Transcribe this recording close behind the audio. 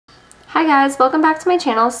Hi guys, welcome back to my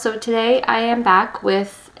channel. So today I am back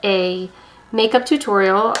with a makeup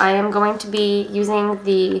tutorial. I am going to be using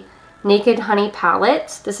the Naked Honey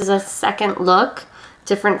palette. This is a second look,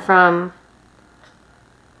 different from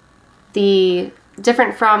the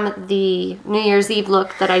New Year's Eve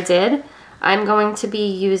look that I did. I'm going to be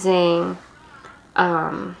using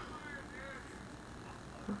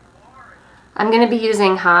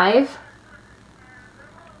Hive,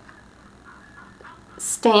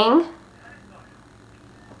 Sting,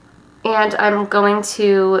 and I'm going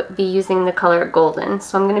to be using the color Golden.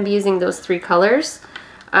 So I'm going to be using those three colors.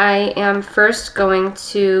 I am first going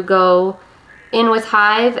to go in with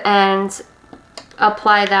Hive and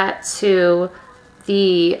apply that to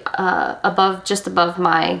the just above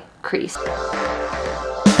my crease.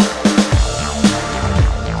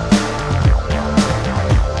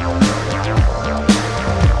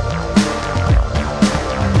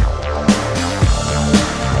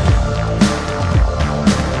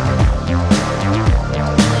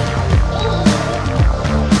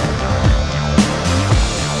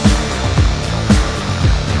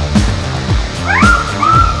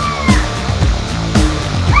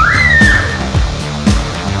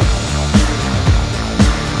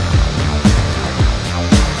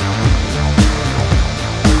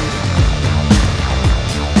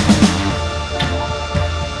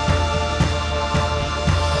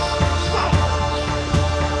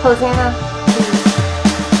 Hosanna, please.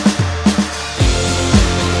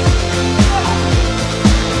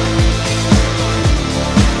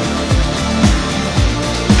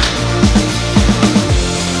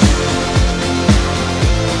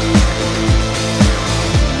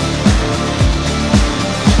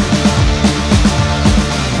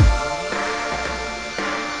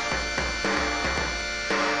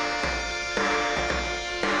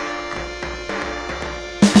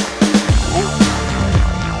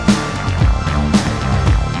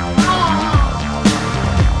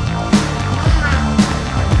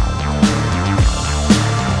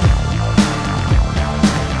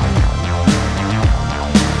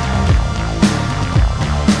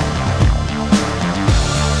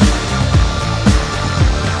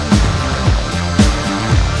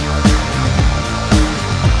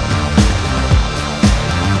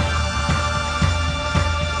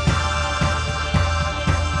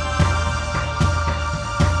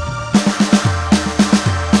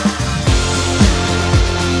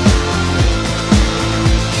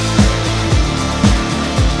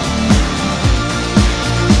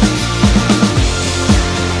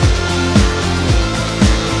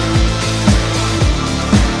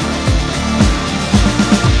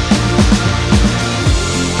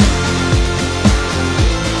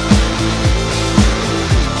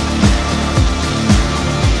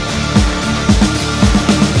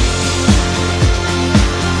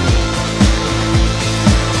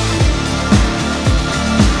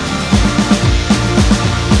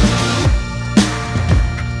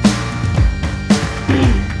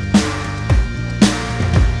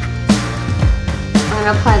 I'm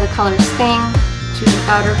going to apply the color Sting to the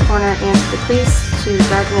outer corner and to the crease to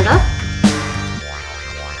darken it up.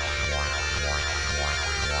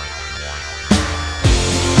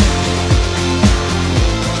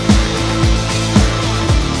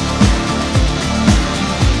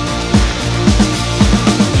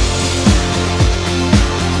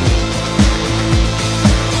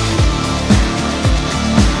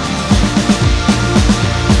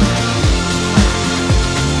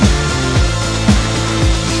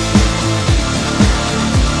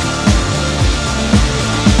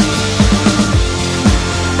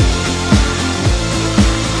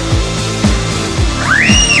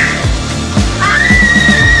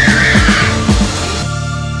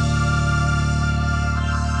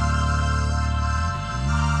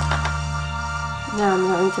 Now I'm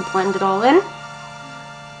going to blend it all in.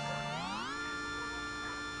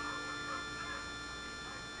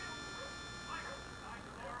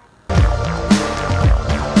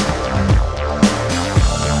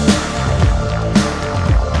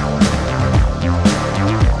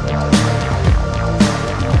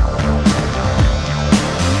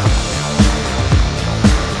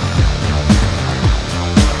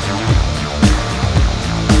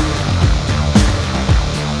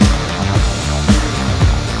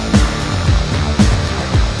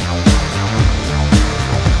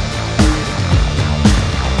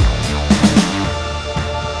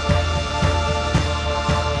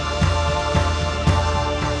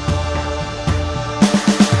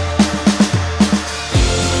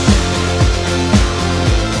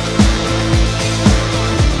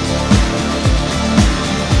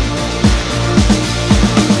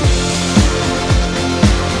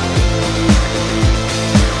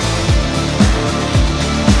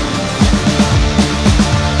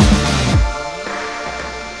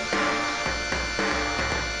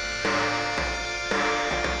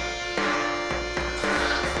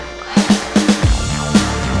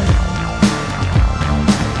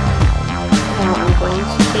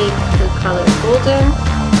 golden.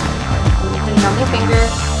 I'm going to put it on my finger.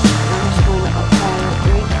 I'm just going to apply it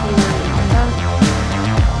right here in the front.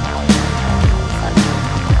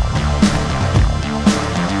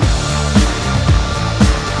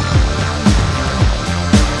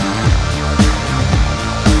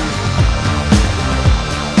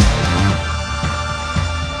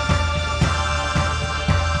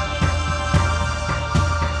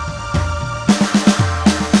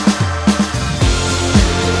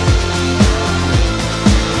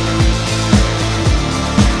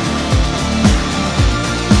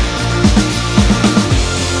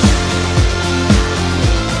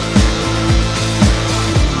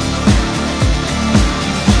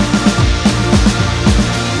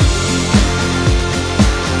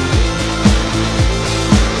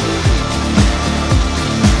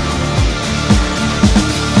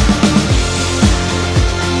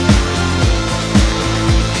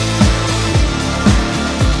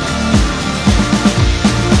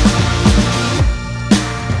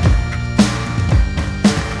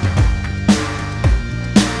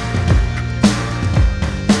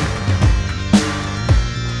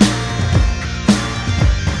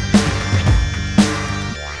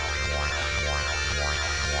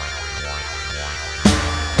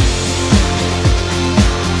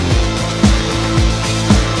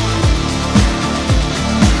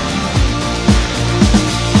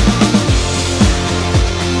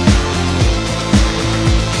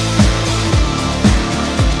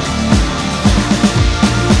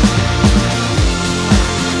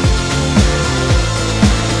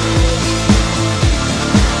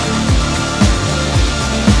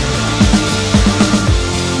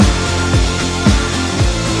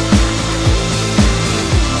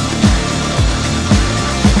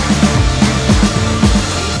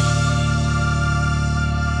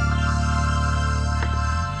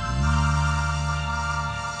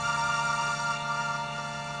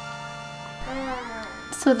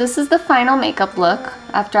 So this is the final makeup look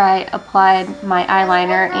after I applied my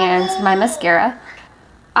eyeliner and my mascara.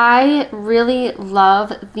 I really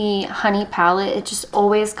love the Honey palette. It just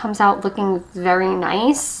always comes out looking very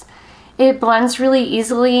nice. It blends really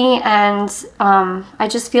easily, and I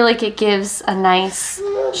just feel like it gives a nice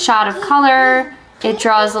shot of color. It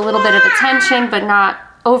draws a little bit of attention, but not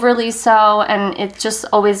overly so, and it just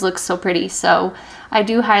always looks so pretty. So I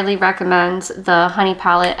do highly recommend the Honey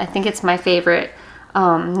palette. I think it's my favorite.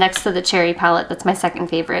 Next to the Cherry palette, that's my second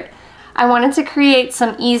favorite. I wanted to create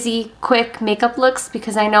some easy, quick makeup looks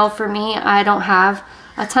because I know for me, I don't have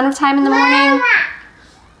a ton of time in the morning.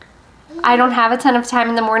 I don't have a ton of time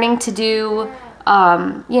in the morning to do,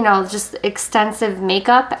 you know, just extensive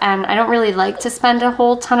makeup, and I don't really like to spend a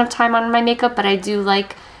whole ton of time on my makeup, but I do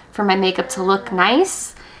like for my makeup to look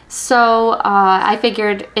nice. So I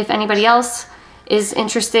figured if anybody else is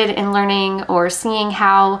interested in learning or seeing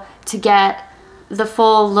how to get the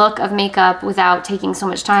full look of makeup without taking so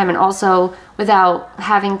much time, and also without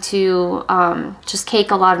having to just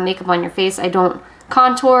cake a lot of makeup on your face. I don't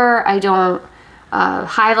contour, I don't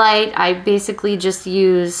highlight. I basically just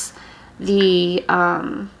use the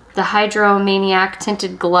Hydro Maniac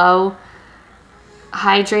Tinted Glow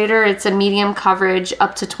Hydrator. It's a medium coverage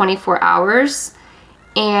up to 24 hours.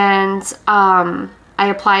 And I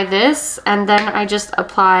apply this, and then I just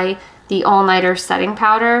apply the All Nighter setting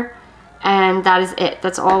powder. And that is it.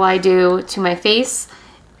 That's all I do to my face.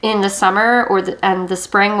 In the summer and the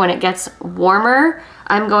spring when it gets warmer,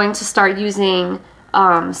 I'm going to start using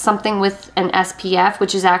something with an SPF,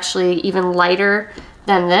 which is actually even lighter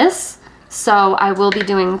than this. So I will be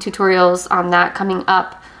doing tutorials on that coming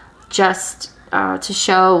up, just to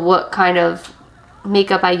show what kind of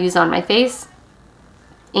makeup I use on my face.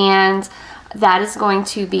 And that is going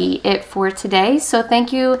to be it for today. So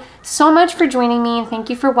thank you so much for joining me, and thank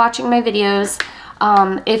you for watching my videos.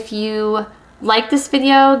 If you like this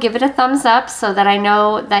video, give it a thumbs up so that I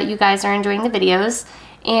know that you guys are enjoying the videos,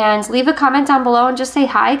 and leave a comment down below and just say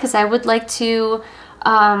hi, because I would like to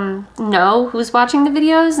know who's watching the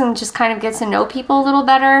videos and just kind of get to know people a little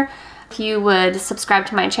better. If you would subscribe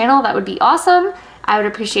to my channel, that would be awesome. I would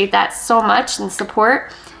appreciate that so much, and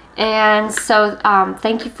support. And so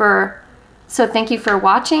thank you for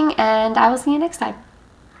watching, and I will see you next time.